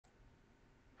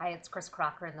Hi, it's Chris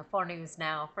Crocker in the 4 News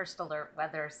Now First Alert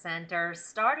Weather Center.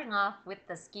 Starting off with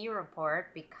the ski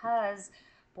report because,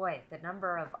 boy, the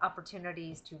number of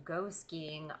opportunities to go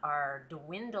skiing are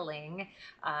dwindling.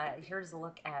 Here's a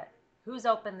look at who's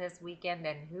open this weekend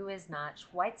and who is not.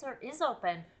 Schweitzer is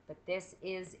open, but this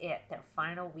is it, their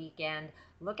final weekend.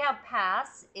 Lookout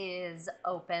Pass is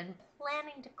open,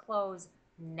 planning to close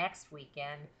next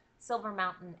weekend. Silver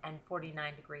Mountain and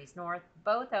 49 Degrees North,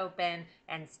 both open,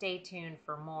 and stay tuned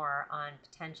for more on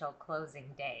potential closing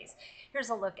days.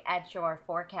 Here's a look at your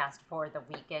forecast for the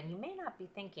weekend. You may not be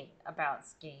thinking about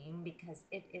skiing because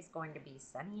it is going to be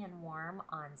sunny and warm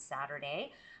on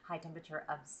Saturday, high temperature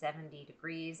of 70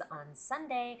 degrees on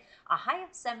Sunday, a high of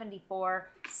 74,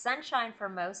 sunshine for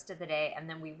most of the day, and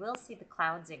then we will see the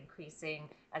clouds increasing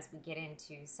as we get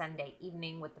into Sunday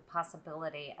evening with the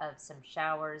possibility of some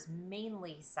showers,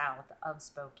 mainly south of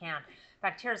Spokane. In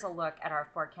fact, here's a look at our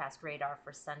forecast radar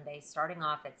for Sunday, starting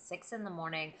off at 6 in the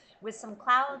morning with some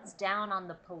clouds down on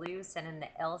the Palouse and in the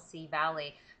LC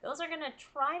Valley. Those are going to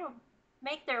try to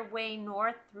make their way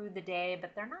north through the day,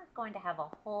 but they're not going to have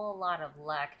a whole lot of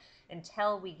luck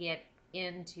until we get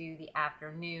into the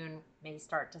afternoon. May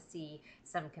start to see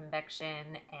some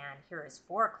convection, and here is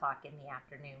 4 o'clock in the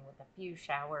afternoon with a few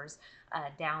showers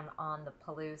down on the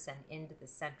Palouse and into the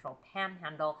central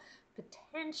panhandle.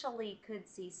 Potentially could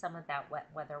see some of that wet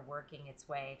weather working its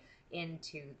way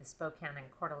into the Spokane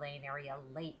and Coeur d'Alene area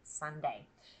late Sunday.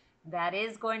 That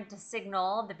is going to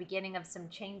signal the beginning of some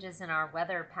changes in our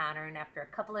weather pattern. After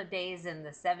a couple of days in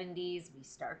the 70s, we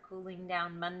start cooling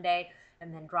down Monday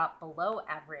and then drop below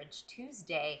average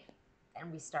Tuesday,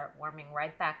 and we start warming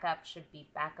right back up, should be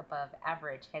back above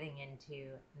average heading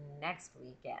into next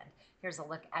weekend. Here's a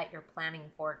look at your planning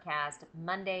forecast.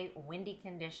 Monday, windy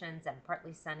conditions and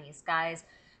partly sunny skies.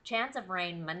 Chance of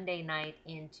rain Monday night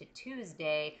into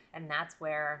Tuesday, and that's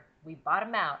where we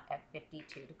bottom out at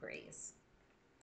 52 degrees.